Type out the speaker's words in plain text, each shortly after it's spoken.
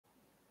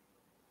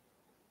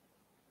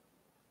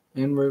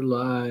And we're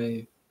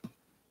live.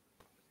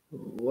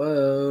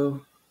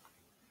 Whoa.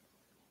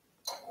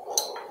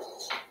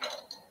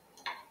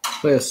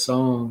 Play a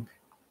song.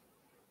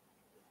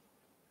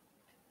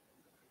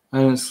 I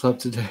haven't slept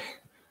today.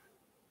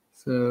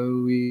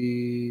 So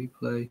we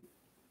play.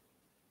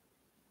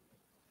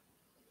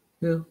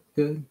 Feel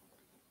good.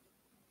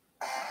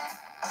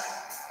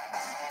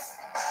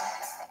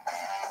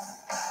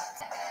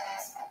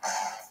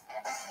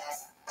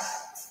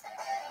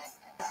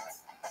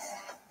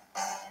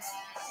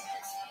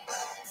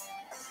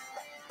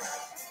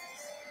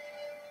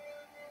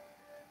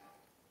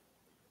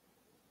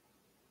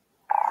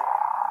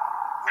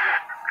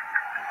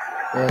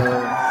 Uh,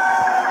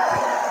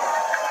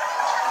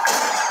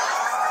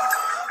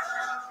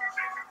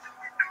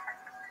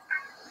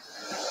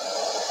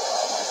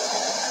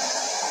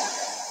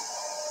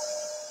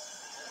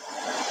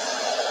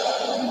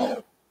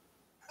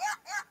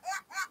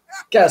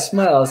 Gotta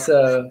smile,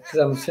 so because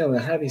I'm filming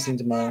a happy scene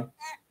tomorrow.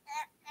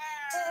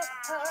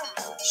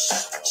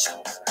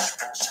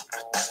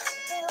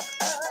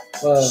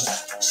 Wow.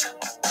 Let's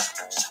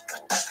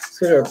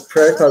go to a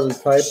prayer card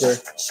with Piper.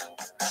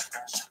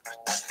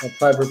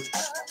 Piper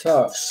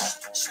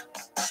talks.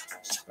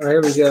 Alright,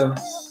 here we go.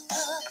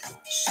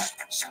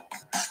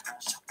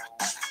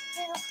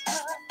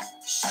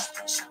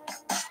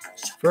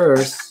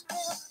 First,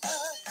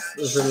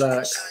 let's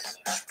relax.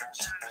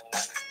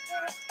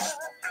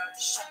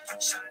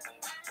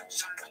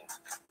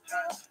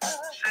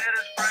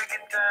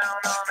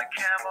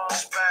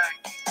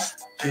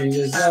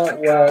 Jesus not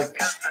whack.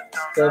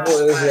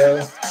 Devil is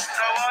yo.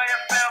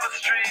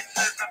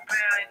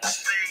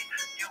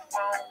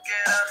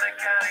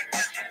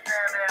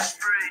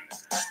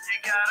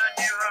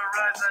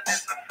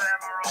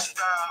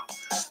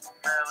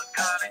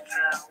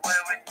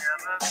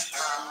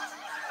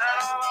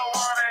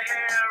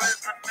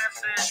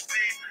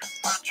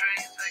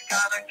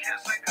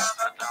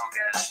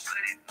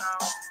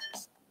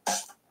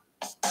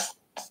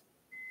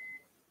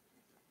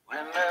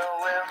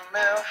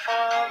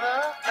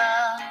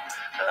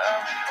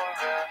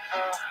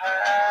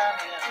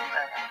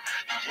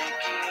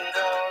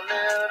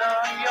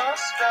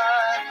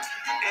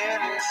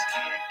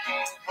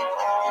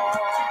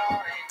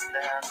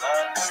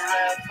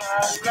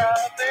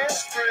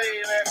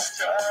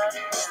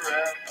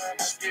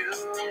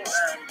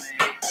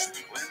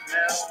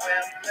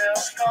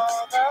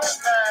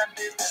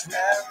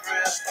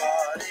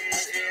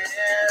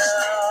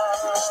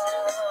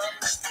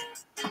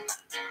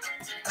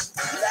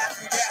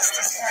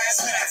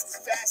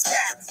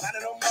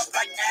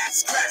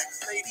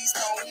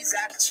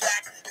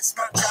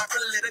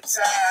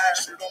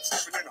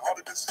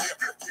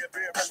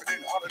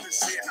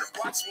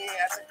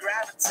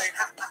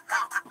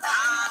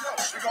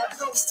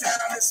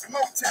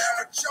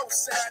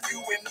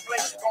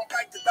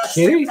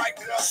 Kitty?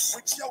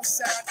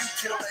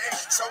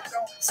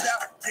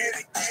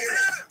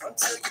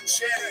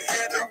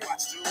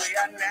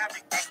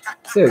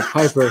 Dude,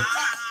 Piper.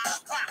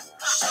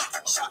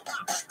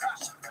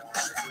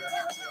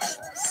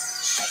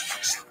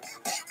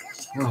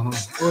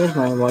 Where's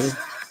my water?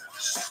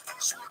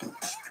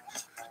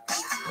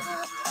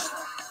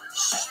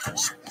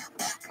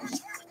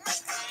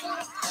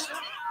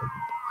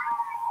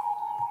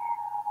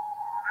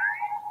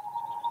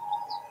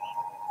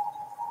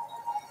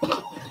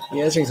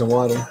 Yeah, let's drink some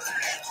water.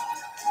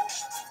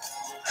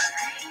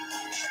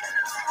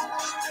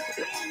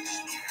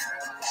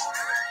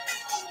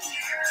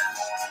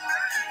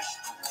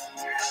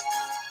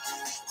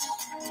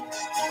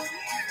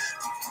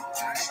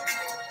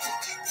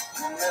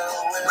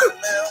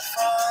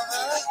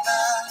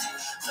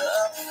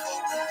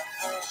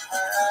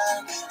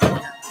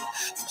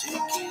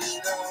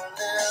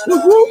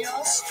 Woo-hoo.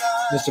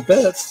 Mr.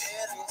 Betts.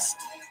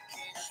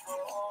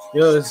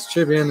 Yo, it's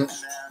trippy, isn't it?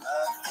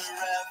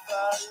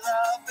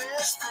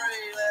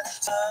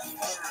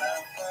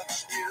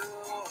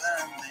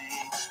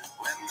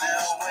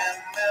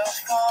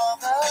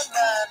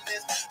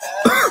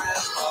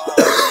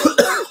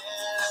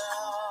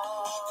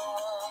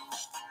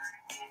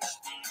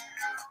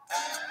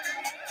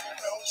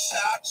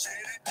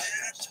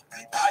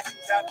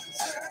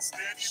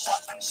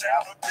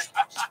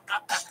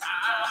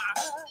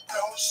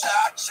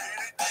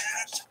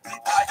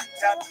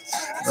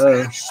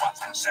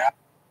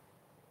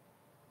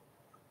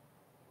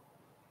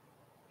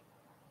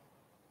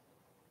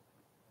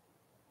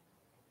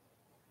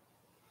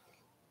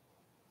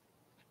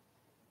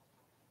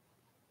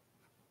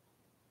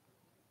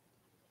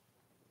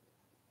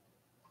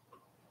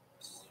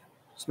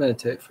 Let's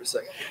meditate for a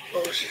second.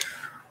 Oh, shit.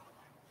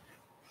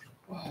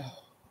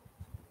 Wow.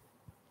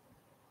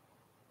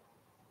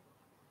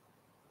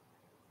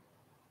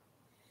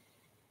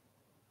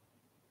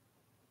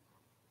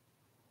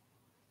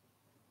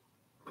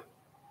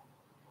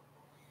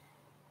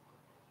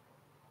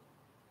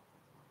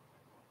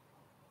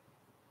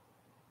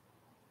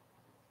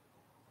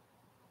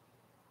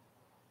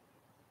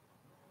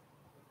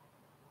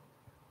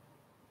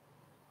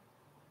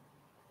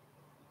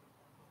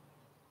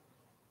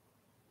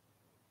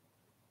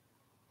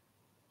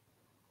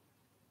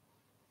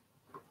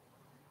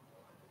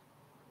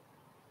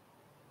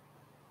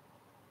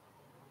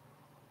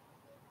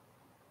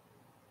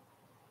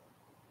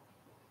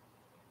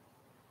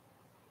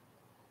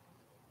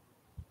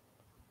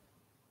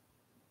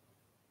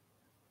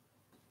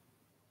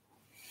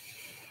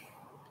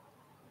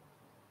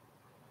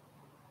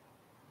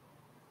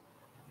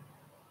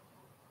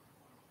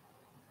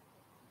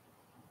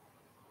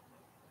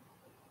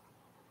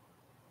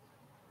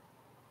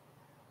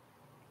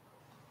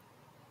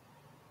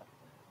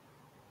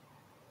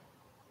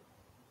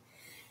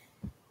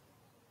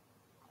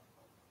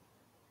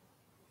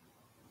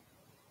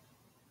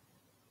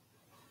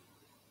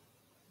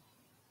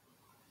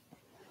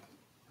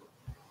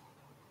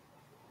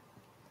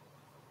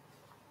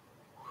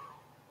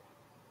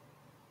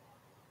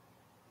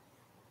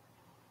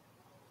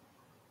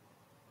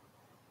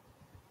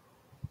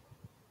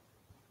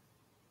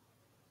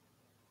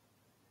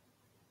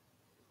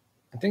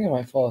 think I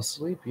might fall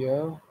asleep,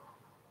 yo.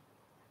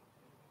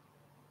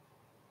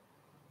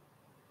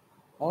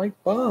 I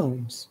like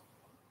bones.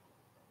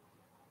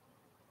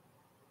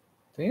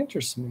 They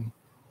interest me.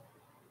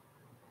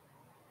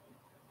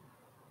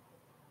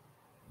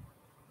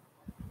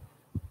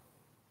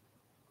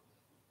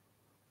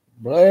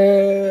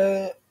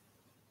 Blah.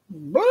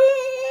 Blah.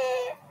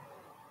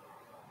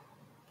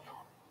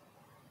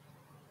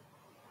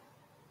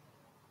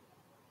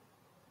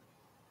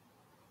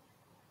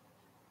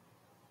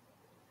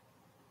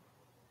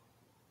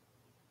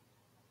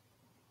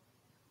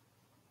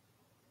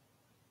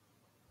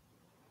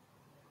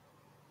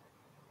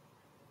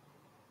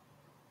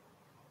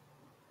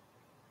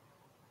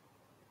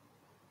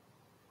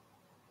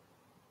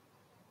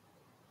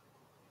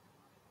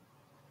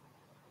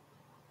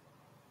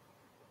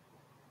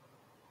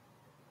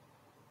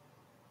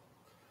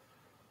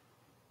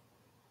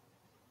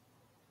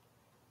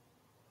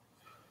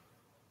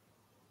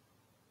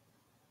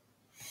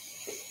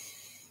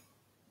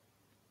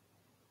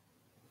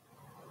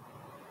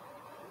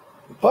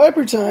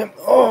 Piper time.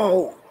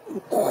 Oh.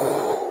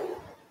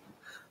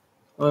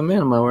 Oh,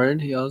 man, my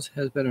word. He always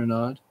has better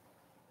nod.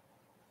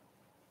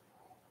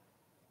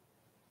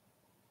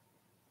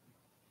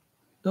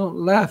 Don't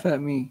laugh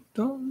at me.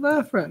 Don't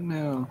laugh right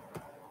now.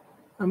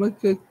 I'm a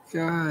good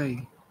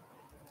guy.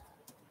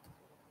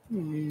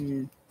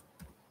 Yeah.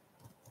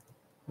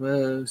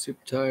 Whoa,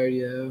 super tired,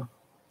 yo.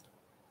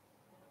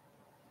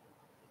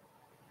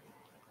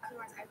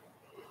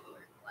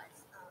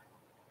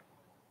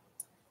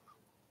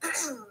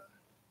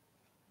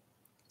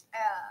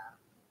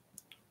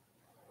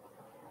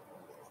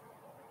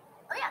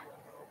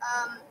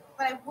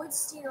 But I would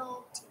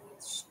steal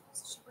Tilia's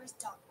shoes. She wears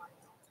Doc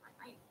Martens all the time.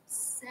 I'm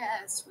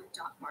obsessed with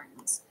Doc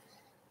Martens.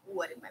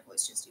 What did my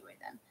voice just do right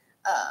then?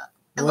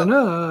 Why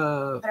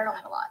not? But I don't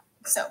have a lot,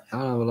 so. I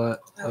don't have a lot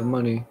of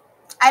money.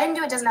 I didn't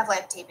do a doesn't have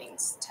live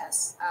tapings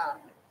test. I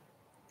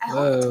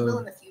hope it will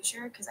in the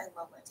future because I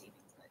love live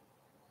tapings. But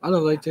I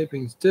love live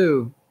tapings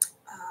too.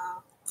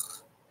 I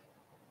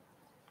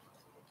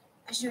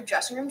should do a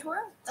dressing room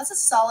tour. That's a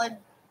solid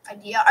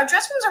idea. Our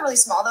dressing rooms are really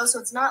small though, so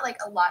it's not like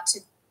a lot to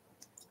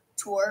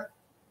tour.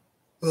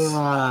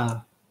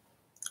 Oh.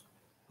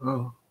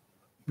 Prank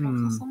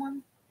call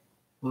someone?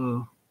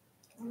 Oh.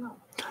 I don't know.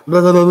 I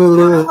don't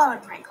know how I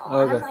would prank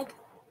call. Okay.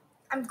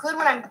 I'm good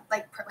when I'm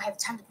like I have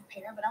time to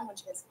prepare, but I don't want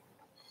you guys.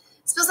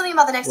 Spill something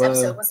about the next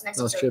episode. What's the next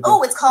episode? Tripping.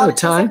 Oh, it's called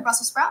Time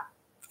Brussels Sprout.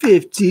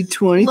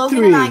 5023.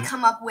 Logan and I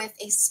come up with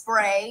a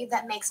spray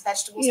that makes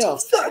vegetables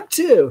taste better. Fuck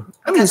too.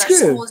 Because our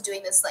school is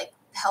doing this like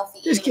healthy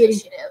eating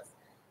initiative.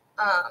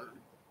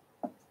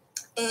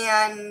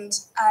 And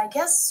I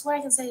guess what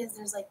I can say is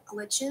there's like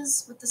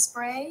glitches with the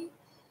spray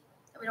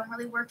that we don't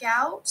really work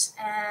out,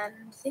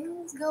 and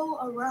things go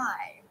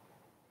awry.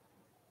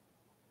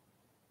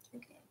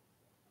 Okay.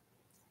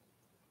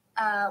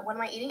 What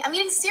am I eating? I'm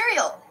eating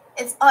cereal.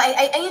 It's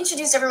I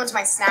introduced everyone to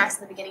my snacks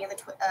at the beginning of the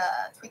Twit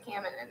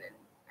Cam, and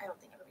I don't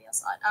think everybody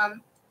else saw it.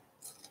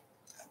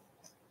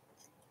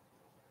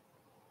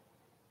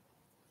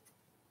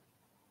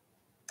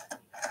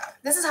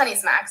 This is Honey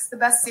Smacks, the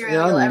best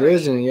cereal you'll ever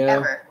eat.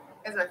 Ever.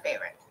 It's my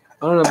favorite.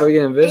 I don't know if I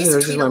can envision it,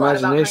 it's just my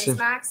imagination. Honey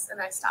Smacks,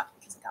 and I stopped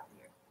because it got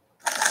weird.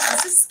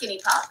 This is Skinny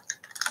Pop.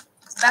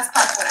 It's the best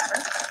popcorn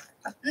ever.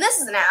 And this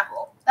is an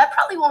apple. That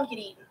probably won't get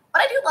eaten,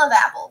 but I do love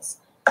apples.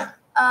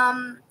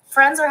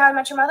 Friends or How I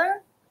Met Your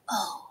Mother?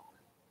 Oh.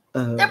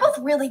 They're both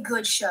really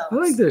good shows. I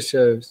like those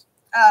shows.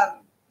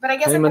 But I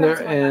guess How I Met Your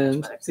Mother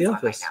and The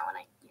Office.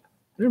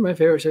 They're my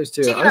favorite shows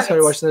too. I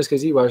started watching those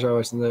because you started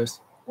watching those.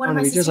 One of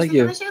my sisters like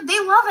you. They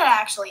love it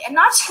actually, and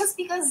not just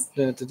because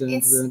it's my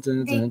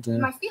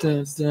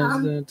feelings. They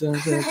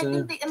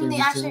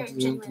actually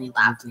genuinely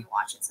laugh when we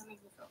watch it, so it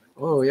makes me feel good.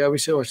 Oh yeah, we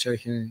should watch Terry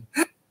Kennedy.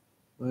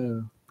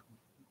 Wow. I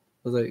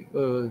was like,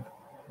 oh, it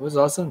was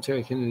awesome,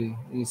 Terry Kennedy.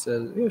 And he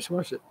said, yeah, we should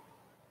watch it.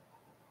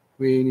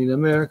 We need a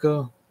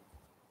miracle.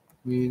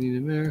 We need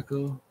a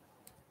miracle.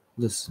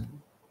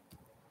 Listen.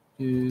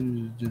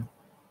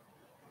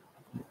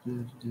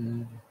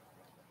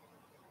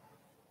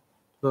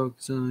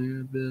 Focus on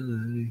your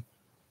ability.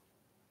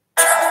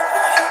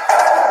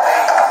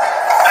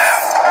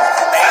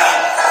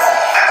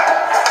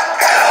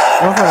 I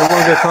don't find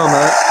one good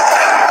comment.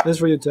 This is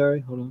for you, Terry.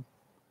 Hold on.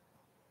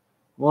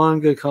 One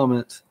good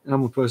comment, and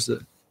I'm gonna post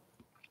it.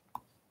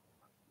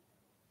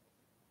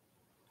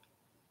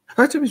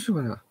 That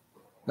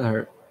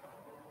hurt.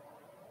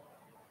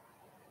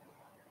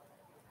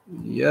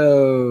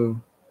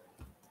 Yo.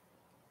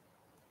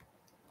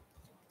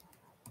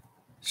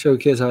 Show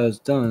kids how it's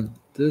done.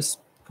 This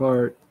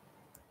part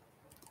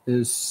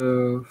is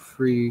so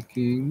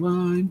freaking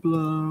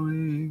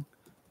mind-blowing.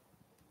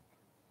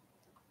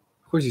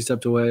 Of course he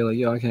stepped away, like,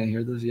 yo, I can't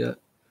hear this yet.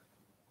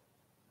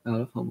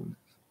 Out of humbleness.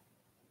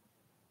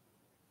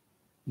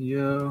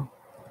 Yo.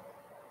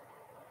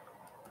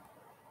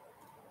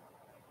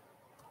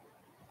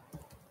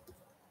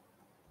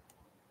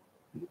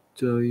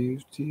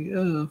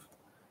 WTF.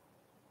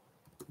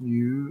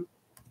 You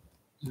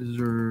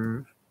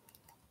deserve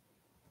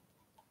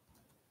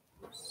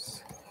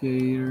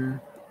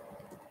skater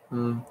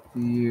of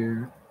the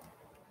year.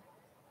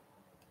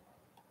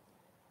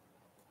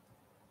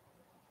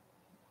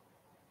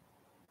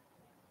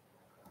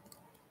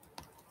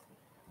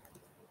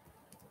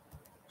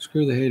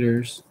 Screw the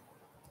haters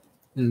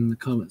in the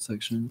comment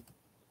section.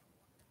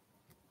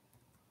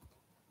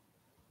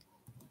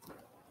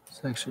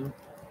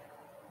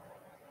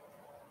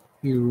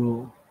 You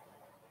rule.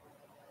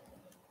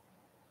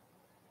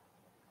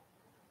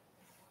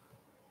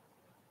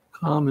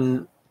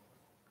 Comment.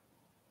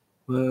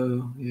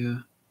 Whoa, yeah.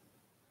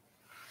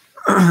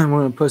 I'm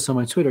going to post on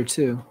my Twitter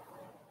too.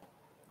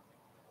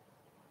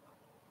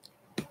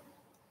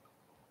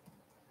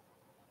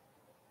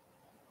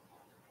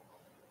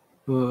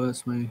 Whoa,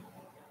 that's my.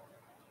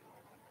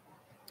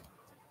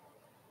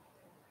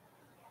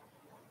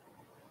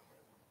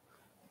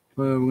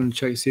 Well, we're going to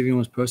check see if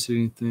anyone's posted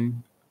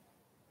anything.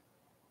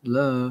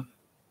 Love.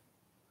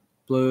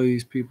 Blow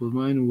these people's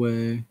mind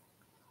away.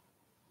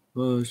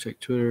 Whoa, let's check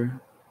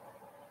Twitter.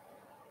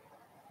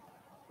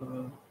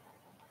 All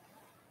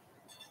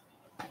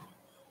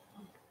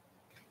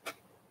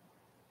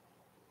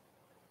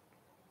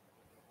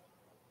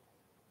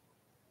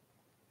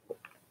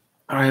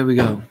right, here we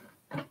go.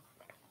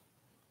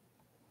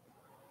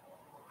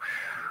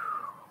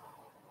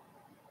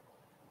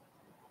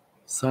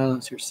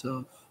 Silence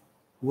yourself.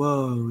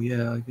 Whoa,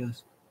 yeah, I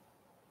guess.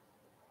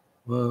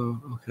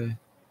 Whoa, okay.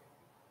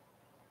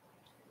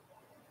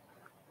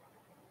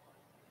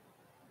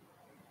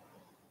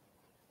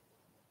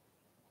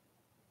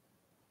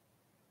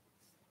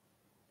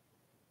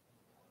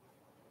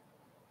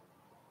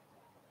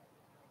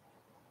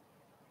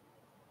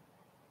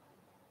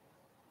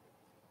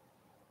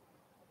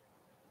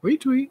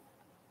 Retweet.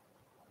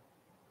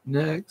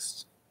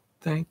 Next.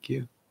 Thank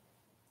you.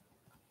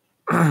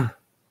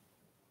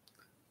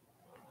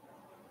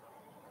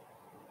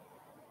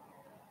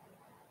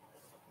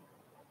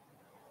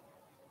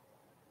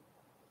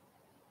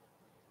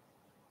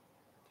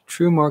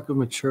 True mark of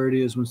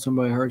maturity is when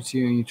somebody hurts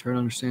you and you try to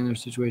understand their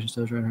situation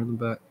instead of trying to hurt them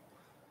back.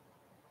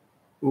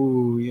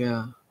 Ooh,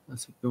 yeah.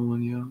 That's a good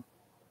one, yo.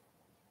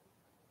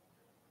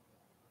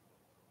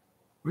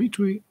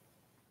 Retweet.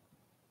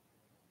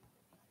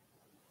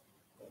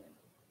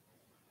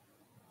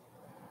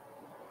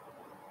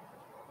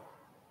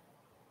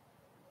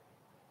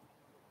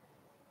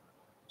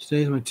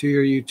 Today's my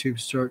 2-year YouTube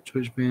start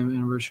Twitch BAM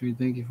anniversary.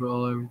 Thank you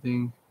for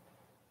everything.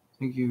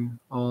 Thank you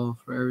all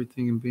for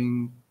everything and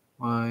being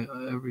my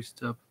every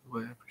step of the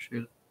way. I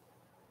appreciate it.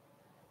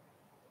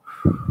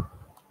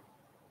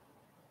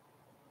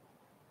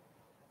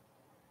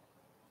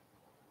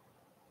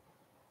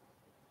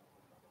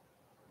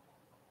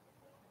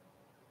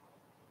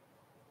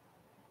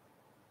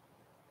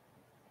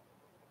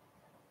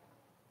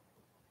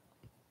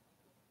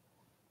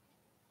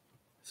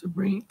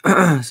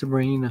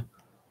 Sabrina.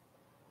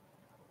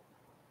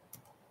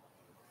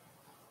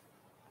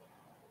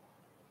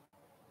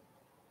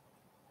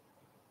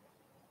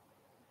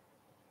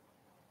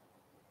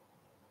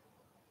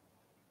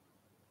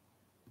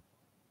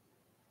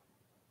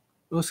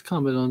 Let's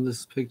comment on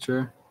this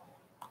picture.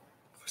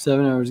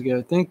 7 hours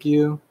ago. Thank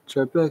you,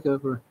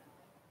 Tribeca, for.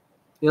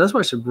 Yeah, let's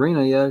watch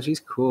Sabrina. Yeah, she's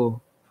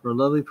cool. For a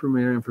lovely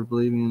premiere and for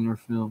believing in your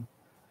film.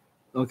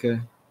 Okay,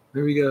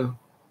 here we go.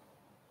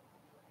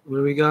 What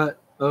do we got?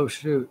 Oh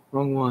shoot,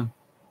 wrong one.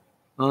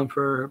 On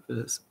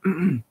purpose.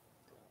 What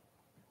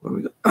do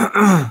we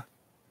got?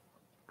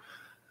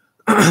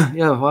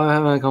 Yeah, why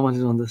haven't I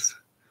commented on this?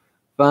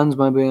 Fans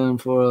might be in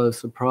for a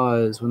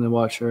surprise when they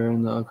watch her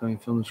in the upcoming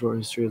film, The Short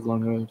History of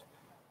Long Road.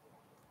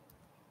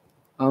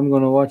 I'm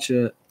gonna watch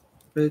it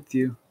with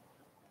you.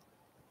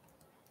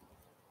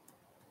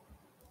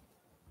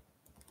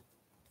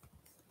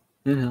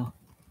 Inhale.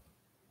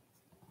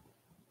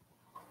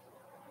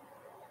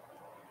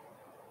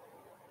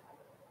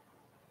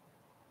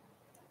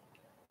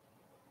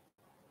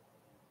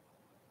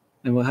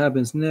 And what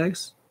happens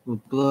next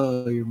will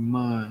blow your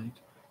mind.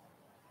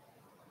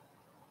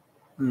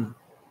 Hold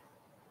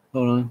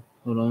on.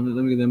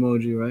 Let me get the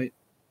emoji right.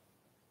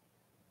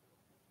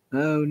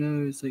 Oh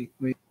no, it's like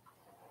wait.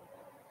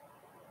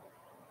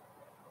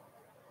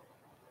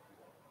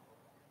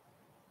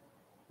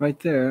 Right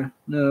there.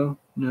 No.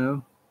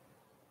 I'm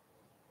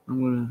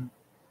gonna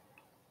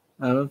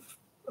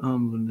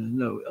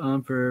no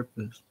on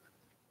purpose.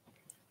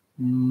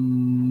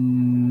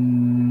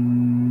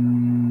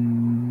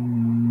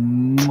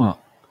 Mwah.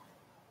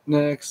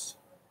 Next.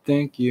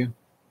 Thank you.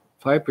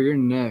 Piper, you're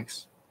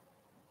next.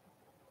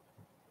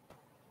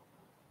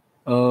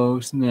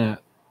 Oh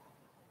snap.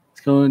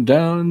 It's going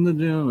down in the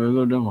gym. I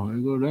go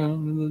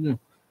down in the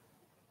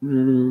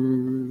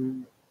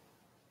gym.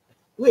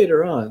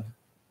 Later on.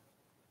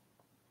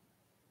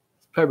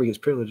 Piper gets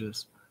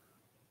privileges.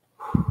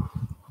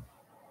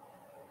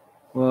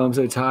 Well, I'm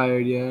so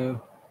tired, yo.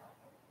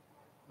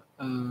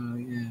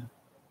 Yeah.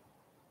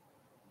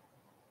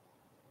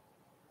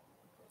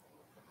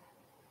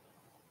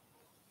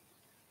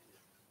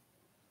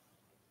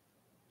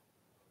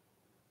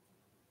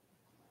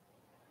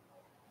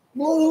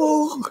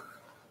 Whoa.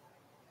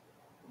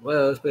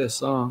 Well, let's play a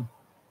song.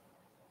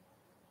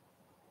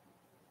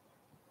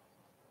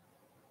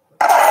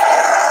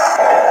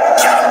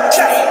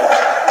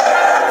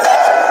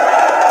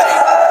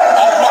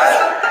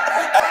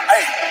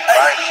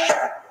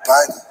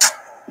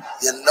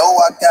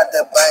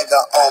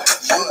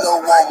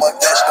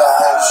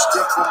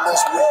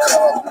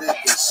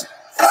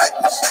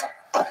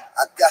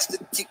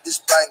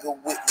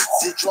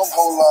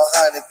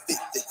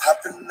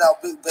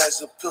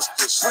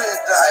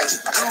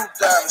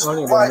 Oh, I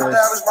need White, a that nose.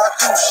 was my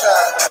two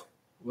shot.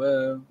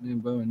 Well, need a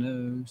bow and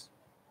nose.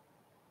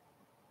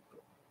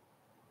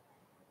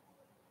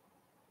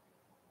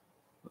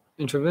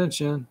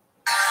 Intervention.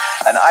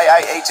 An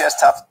IIHS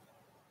tough.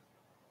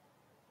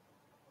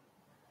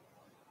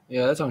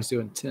 Yeah, that song's too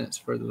intense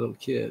for the little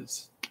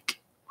kids.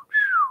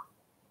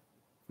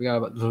 Forgot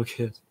about the little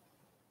kids.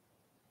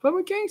 But I'm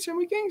a gangster, I'm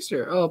a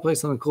gangster. Oh, I'll play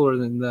something cooler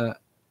than that.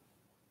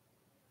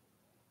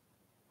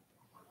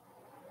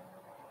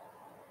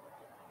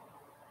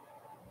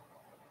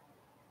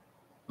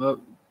 Oh,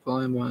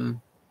 volume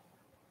one.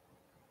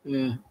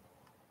 Yeah.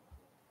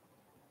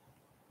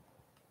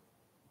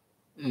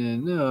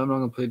 And no, I'm not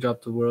gonna play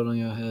Drop the World on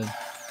Your Head.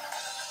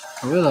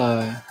 Or will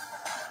I?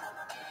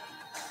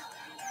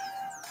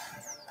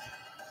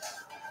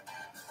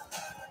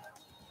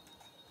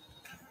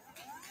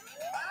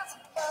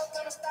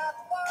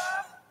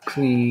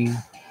 Clean.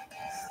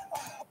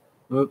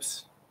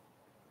 Whoops.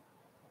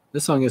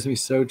 This song gets me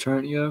so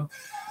turned, yo.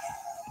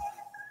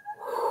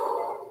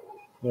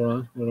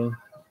 Hold on.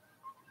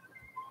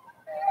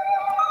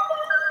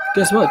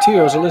 Guess what?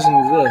 2-year-olds are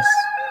listening to this.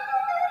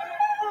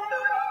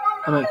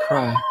 I might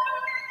cry.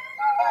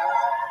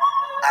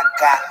 I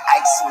got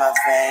ice in my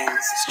veins.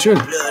 It's true.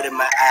 Blood in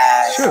my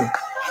eyes. It's true.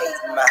 Hate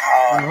in my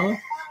heart.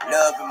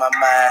 Love in my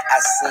mind. I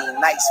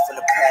seen nights full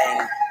of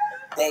pain.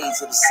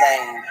 Days are the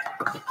same.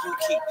 You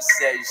keep me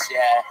safe,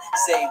 yeah.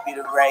 Save me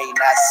the rain.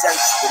 I search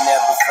but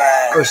never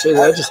find. Oh shit,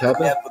 that just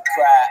happened. Never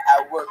cry.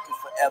 I work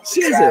forever.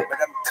 She is it. But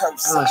I'm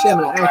cursed. Oh shit, I'm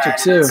an actor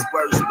too.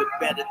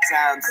 Better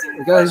times.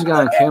 The guy who's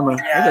got on camera.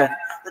 Okay.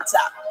 The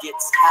top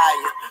gets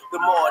higher. The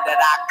more that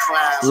I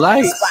climb.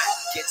 Light. The spot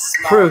gets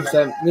smaller, Proof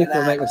that Nick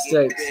will make and I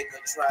mistakes. get bigger,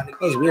 trying to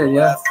That was get weird, where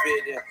yeah. I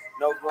fit in.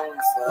 No room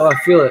for Oh, I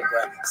feel it.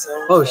 so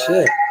Oh shit.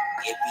 it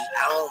be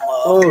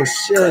almost. Oh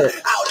shit.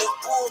 All this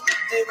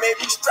bullshit made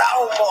me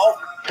strong.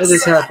 What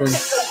just happened?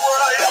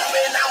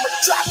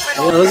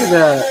 Yeah, look at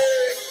that.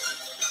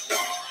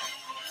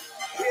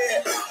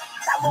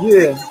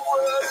 Yeah.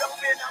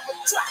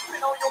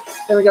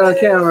 And we got on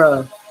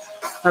camera.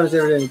 Happens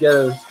every day in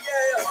ghettos.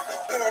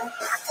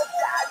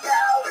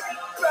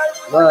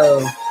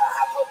 Wow.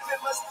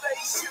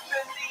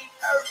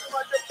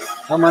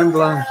 I'm mind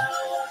blown.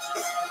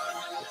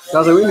 I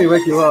was like, we need to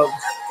wake you up.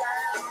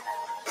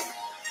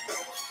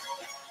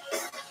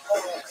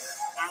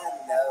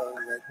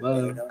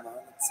 Wow.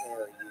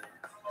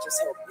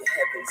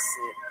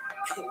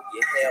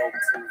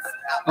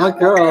 I'm a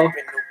girl.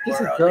 She's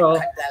a girl.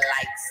 Cut the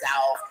lights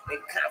off. And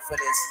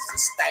confidence is a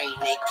stain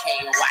they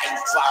can't wipe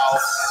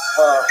off.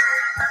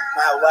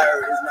 My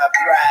word is my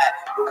pride,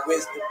 but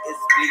wisdom is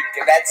bleak,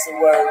 and that's a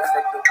word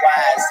from the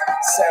wise.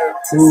 Serve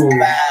to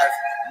survive,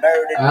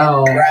 murder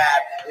and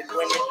bribe. And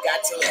when it got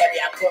too heavy,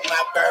 I put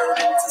my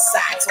burden to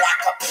side so I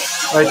could pick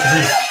the word up,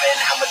 and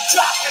I'ma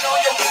drop it on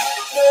your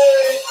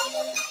head.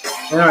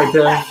 Yeah, right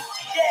there.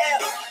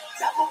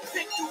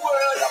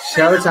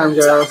 Shower time,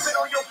 girls.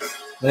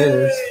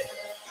 Ladies.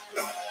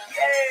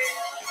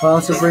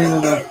 Also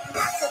bringing the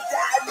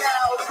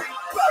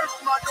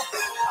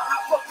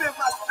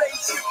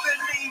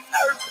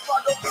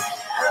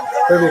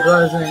perfect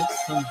rising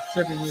from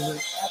trippy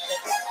music.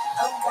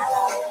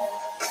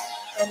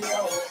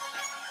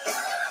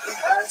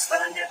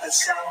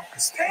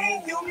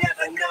 You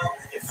never know.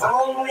 If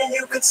only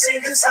you could see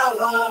just how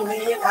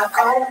lonely I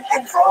go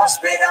and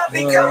frostbite I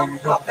become.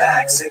 My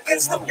back's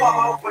against the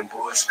wall when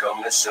push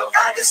come to shove.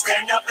 I just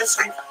stand up and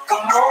scream, come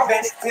on,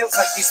 man. It feels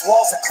like these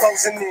walls are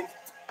closing in.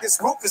 This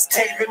roof is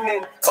caving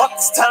in. But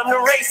it's time to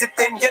raise it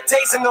then. Get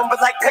tasing them, but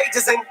like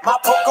pages in my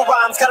poker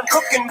rhymes. Got them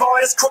cooking,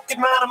 boy. This crooked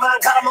mind of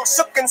mine. Got them all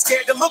shook and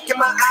scared to look in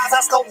my eyes.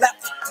 I stole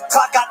left.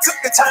 Clock, I took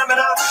the time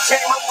and I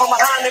came up from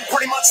behind and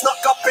pretty much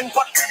snuck up and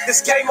fucked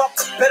this game up.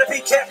 Better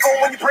be careful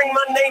when you bring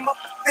my name up.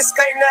 This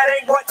game that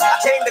ain't what I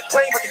came to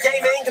claim, but the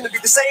game ain't gonna be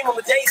the same on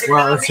the days.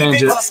 Wow, let's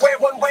change it. I swear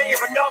one way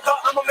or another,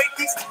 I'ma make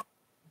these.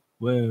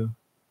 Whoa.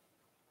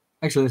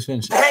 Actually, let's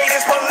finish it.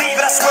 Haters believe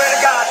it, I swear to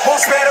God, won't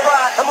spare the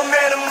ride. I'm a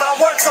man of my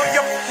word, so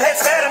your head's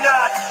better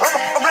not.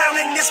 I'm around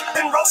in this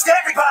and roast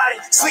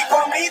everybody. Sleep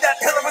on me, that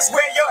pillow is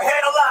where your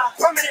head will lie.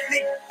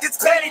 Permanently, it's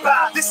petty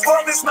by. This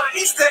world is my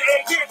Easter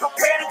egg, get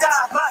prepared to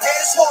die. My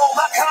head is swole,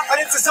 my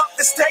confidence is up,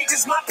 the stage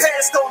is my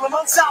pedestal. I'm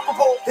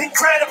unstoppable,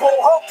 incredible.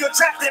 Hope you're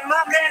trapped in my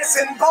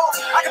medicine ball.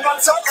 I can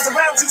run circles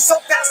around you so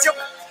fast, your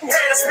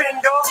head is spin,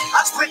 dog.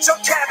 I split your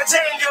cabbage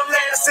and your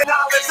lettuce and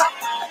olives. I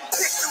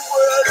pick the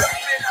word up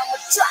and I'ma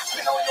drop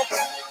it on your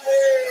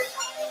head.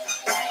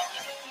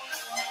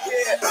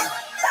 Yeah,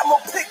 I'ma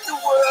pick the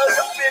word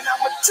up and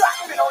I'ma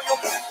drop it on your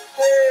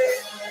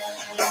head.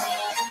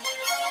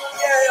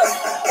 Yeah,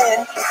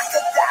 and I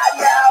could die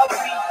now,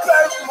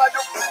 rebirth,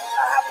 mother.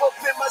 I hop up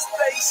in my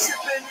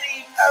spaceship and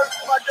leave Earth,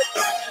 mother.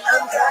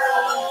 I'm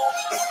down,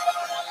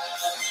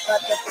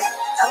 mother.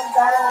 I'm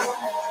down.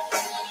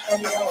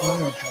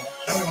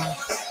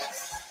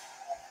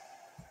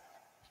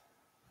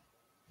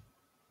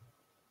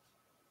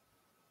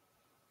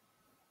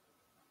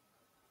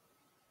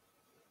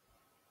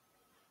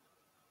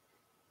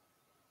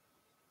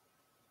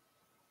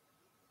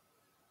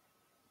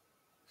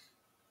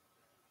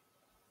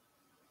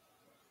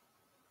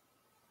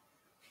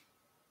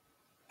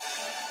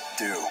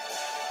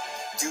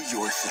 Do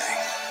your thing.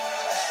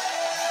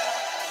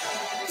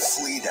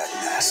 Flee that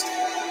nest.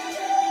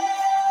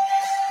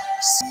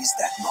 Seize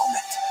that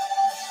moment.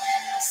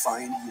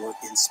 Find your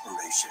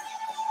inspiration.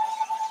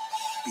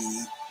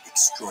 Be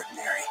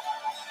extraordinary.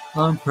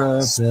 On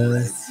purpose. Spread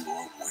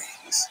your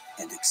wings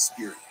and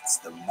experience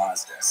the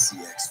Mazda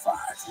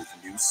CX-5 with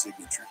new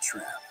signature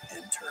trim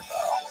and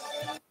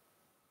turbo.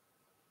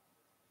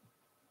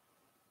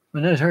 My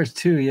nose hurts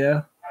too,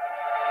 yeah.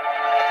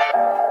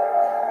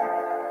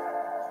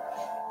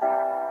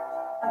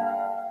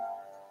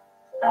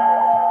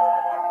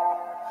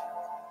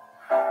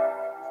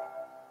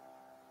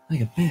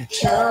 Like a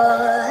bitch.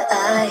 Your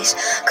eyes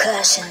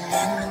crashing in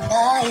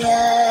my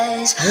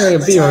eyes. Yeah,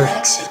 like a beaver.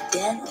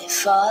 Accidentally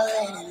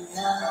falling in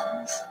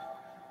love.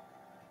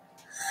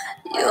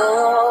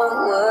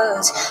 Your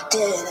words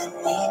didn't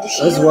mean to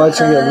hear. I was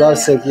watching it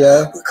lovesick,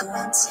 yeah. Were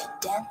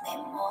coincidentally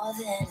more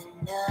than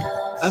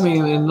enough. I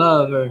mean, in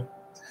love, or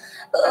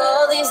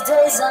All these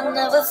days I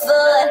never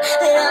thought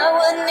that I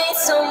would need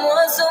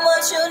someone so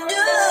much you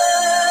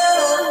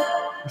knew.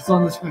 what's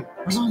on this fight?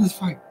 What's on this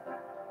fight?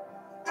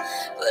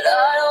 But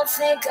I don't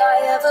think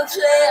I ever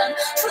planned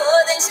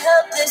for this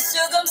helpless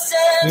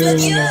circumstance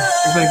with you.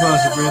 It's like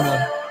close,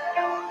 Sabrina.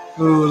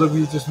 Oh, look,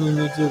 you just made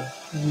me do.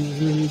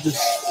 You're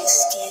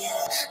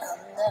scared, I'm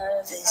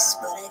nervous,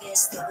 but I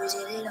guess that we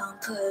did it on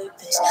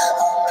purpose,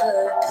 on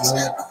purpose,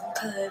 on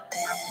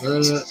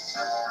purpose.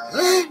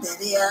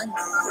 Baby, I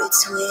know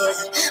it's weird,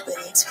 but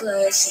it's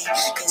worth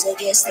it, 'cause I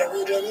guess that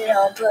we did it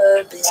on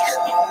purpose,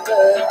 on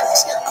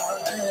purpose, on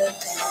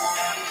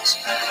purpose.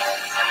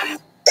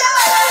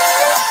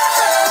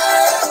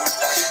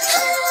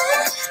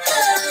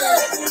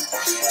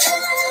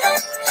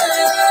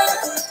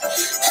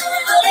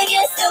 But I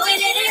guess that we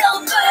did it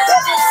on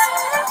purpose.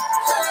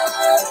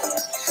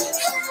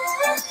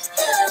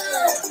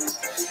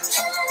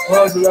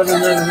 Well, if you ever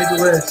learn to make a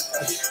wish,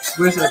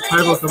 wish a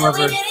title come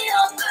over.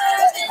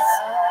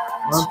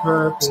 On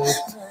purpose.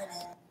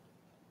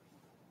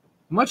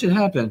 Watch it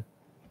happen.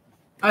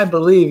 I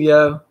believe,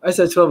 yo. I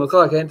said 12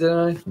 o'clock, didn't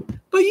I?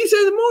 But you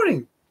said the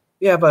morning.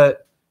 Yeah,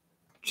 but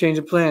change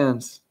of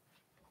plans.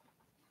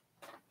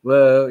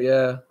 Well,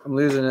 yeah, I'm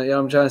losing it. Yeah,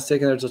 I'm trying to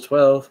stick in there till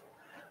 12.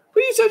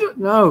 But you said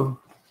no.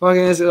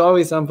 Fucking is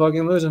always I'm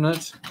fucking losing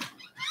it.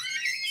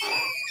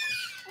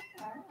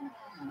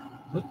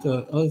 What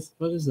the?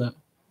 What is that?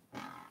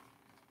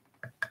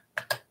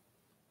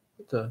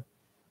 What the?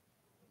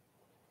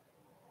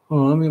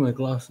 Hold on, let me get my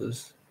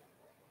glasses.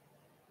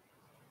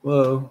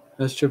 Whoa,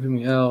 that's tripping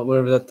me out.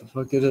 Whatever that the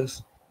fuck it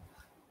is.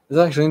 It's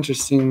actually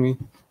interesting me.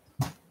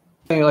 I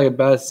think like a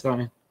bad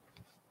sign.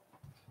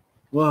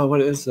 Whoa,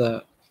 what is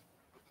that?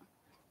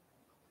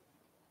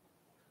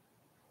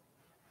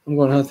 I'm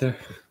going out there.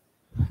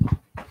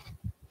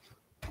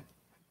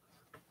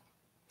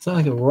 Is that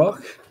like a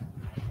rock?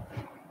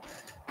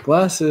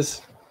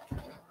 Glasses.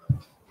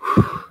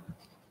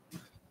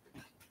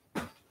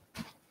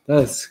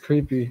 That's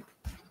creepy.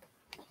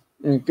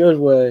 In a good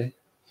way.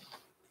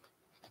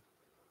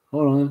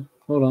 Hold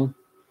on.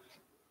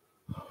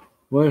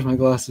 Where's my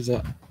glasses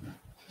at?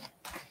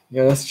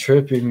 Yeah, that's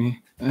tripping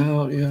me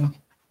out, yeah.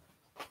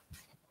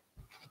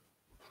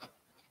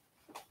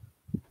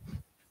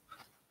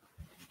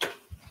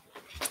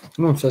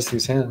 I'm obsessed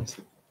with these hands.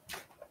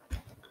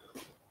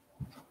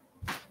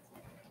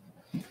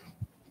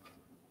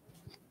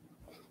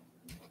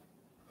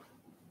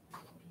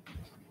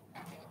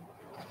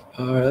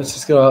 Alright, let's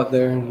just go out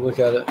there and look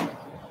at it.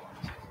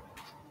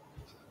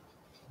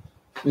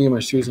 Let me get my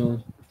shoes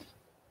on.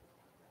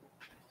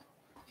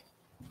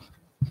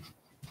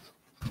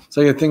 It's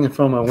like a thing in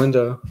front of my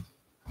window.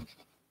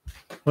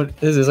 What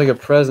is this? Like a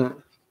present.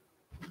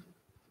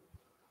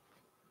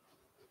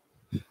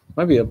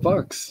 Might be a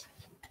box.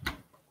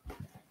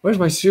 Where's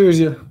my shoes?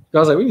 I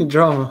was like, we need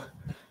drama.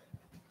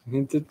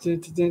 To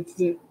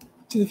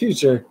the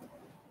future.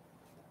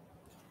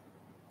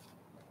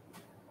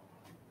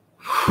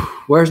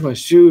 Where's my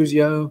shoes,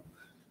 yo?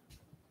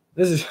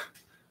 This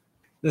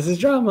is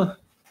drama.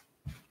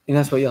 And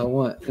that's what y'all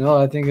want. And all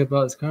I think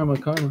about is karma.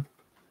 I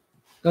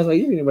was like,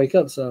 you need to wake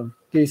up, so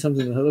give you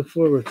something to look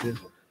forward to.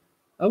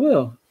 I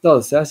will. That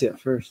was sassy at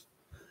first.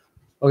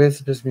 Okay,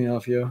 this pissed me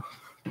off, yo.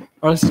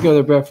 Alright, let's just go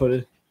there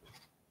barefooted.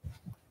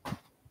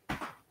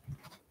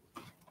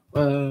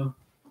 No,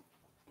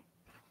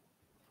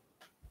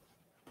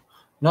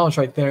 it's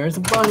right there. It's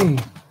a bunny.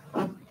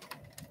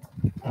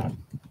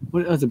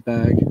 What is a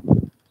bag?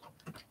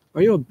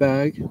 Are you a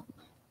bag?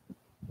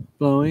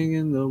 Blowing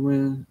in the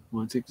wind.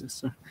 Want to take this,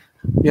 sir?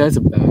 Yeah, it's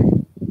a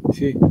bag.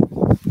 See?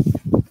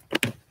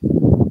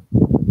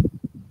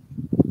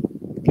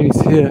 Can you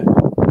see it?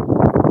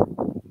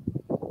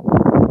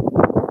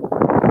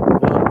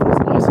 Oh, that's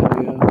nice out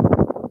here.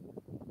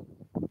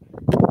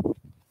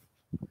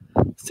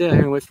 Stay out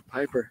here and wait for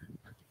Piper.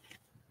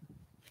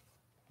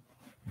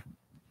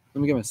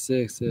 Let me get my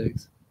 6.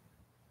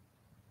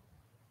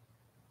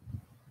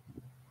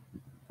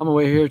 I'm gonna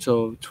wait here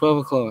till 12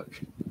 o'clock.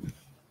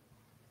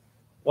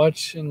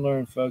 Watch and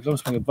learn, folks. I'm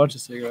smoking a bunch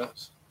of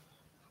cigarettes.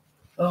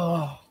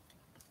 Oh.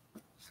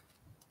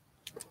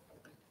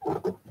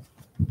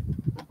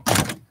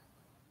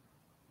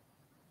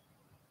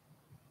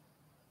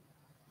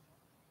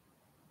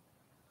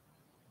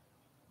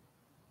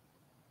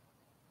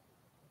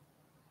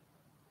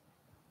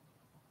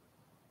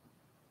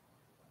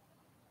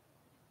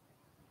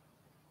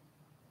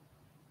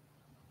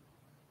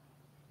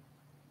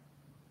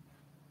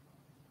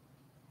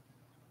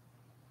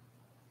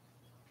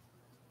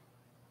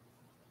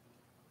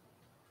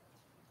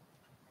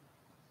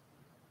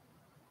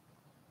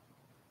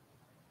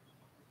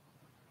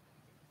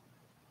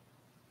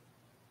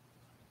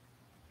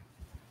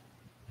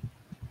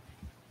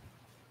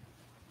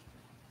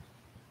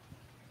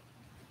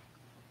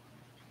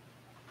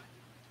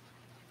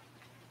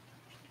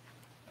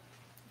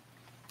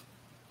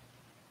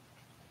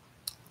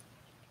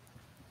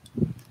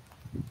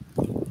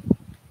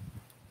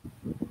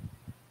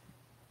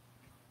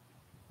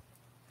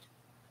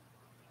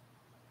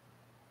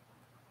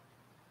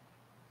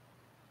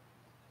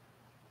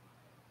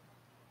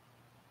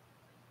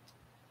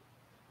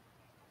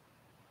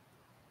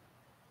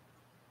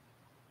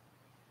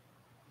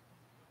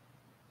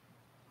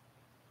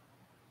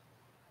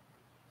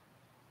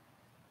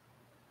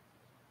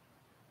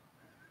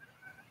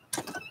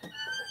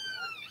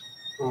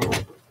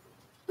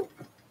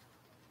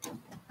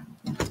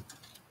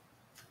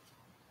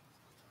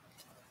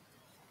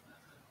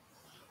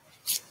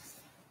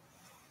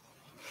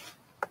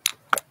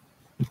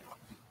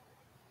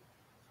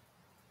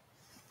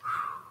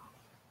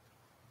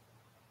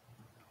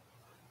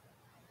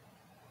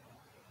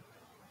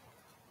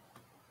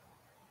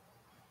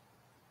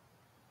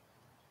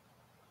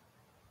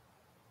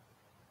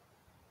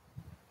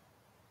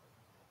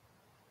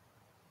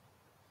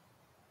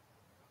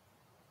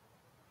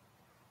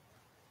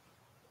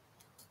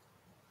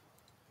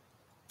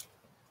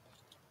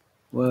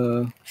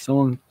 Well,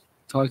 someone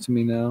talk to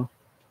me now.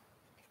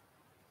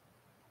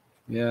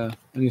 Yeah,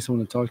 I need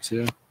someone to talk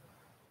to.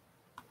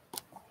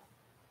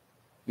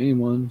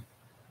 Anyone.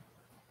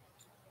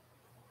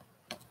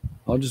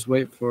 I'll just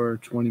wait for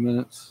 20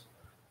 minutes.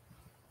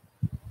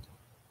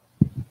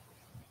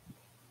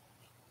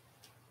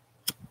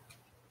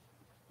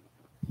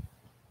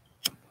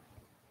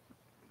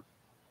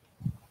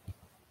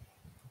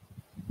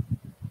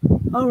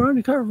 Oh, we're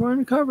undercover. We're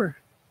undercover.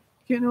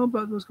 Can't know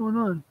about what's going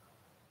on.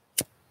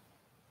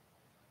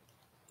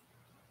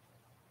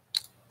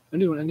 I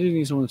do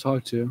need someone to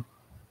talk to.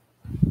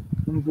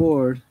 I'm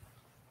bored.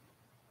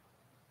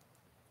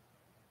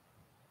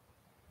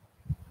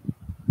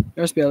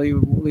 There has to be at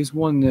least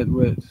one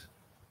nitwit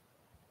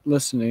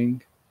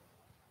listening.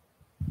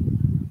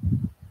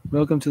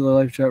 Welcome to the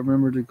live chat.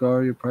 Remember to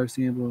guard your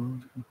privacy.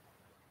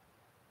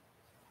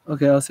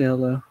 Okay, I'll say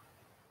hello.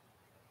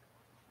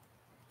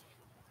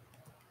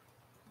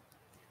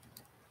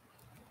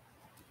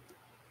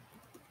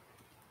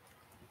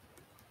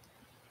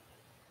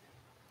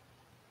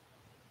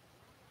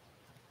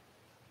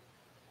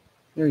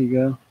 There you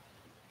go.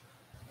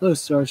 Hello,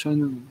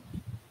 Starshine.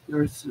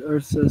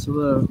 Earth says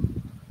hello.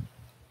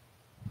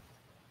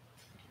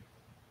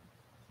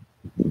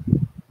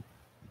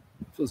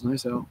 Feels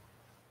nice out.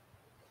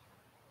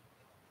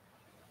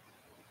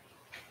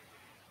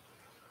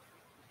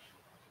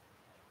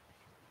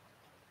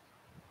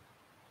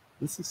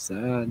 This is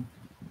sad.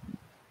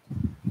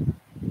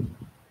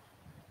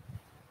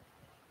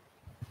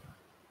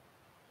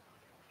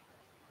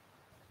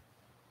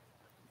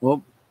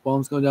 Well,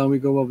 bombs go down, we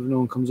go up if no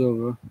one comes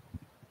over.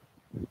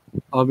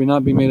 I'll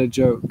not be made a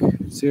joke.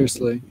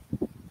 Seriously.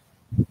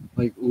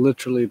 Like,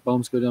 literally,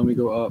 bombs go down, we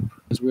go up.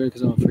 It's weird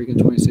because I'm a freaking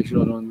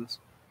 26-year-old on this.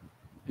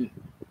 Yeah.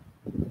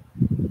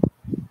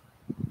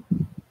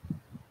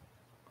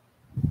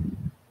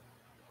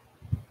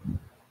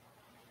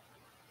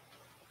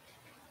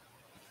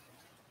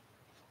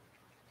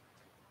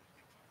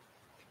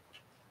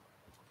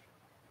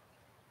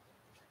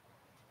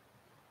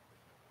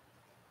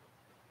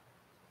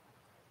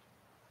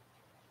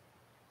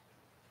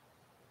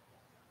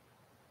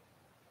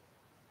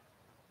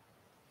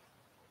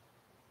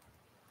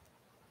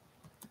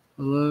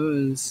 Hello,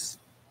 is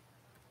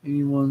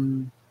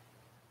anyone...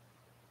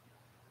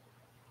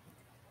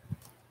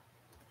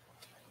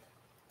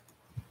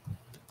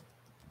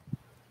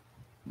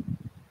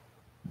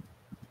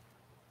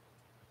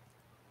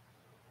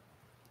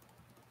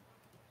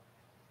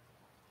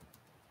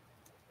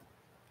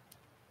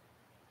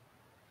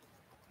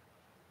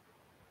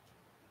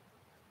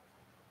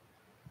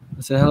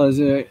 I said, hello, is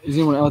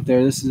anyone out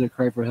there? This is a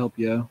cry for help,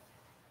 yo.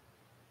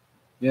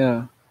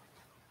 Yeah.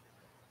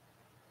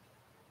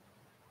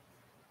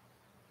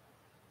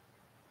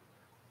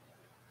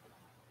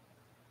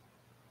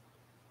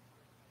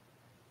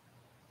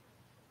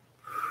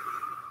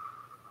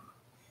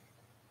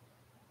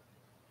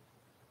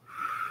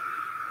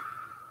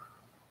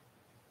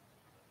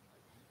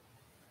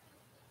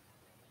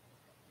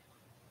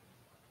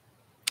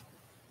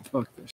 Fuck this.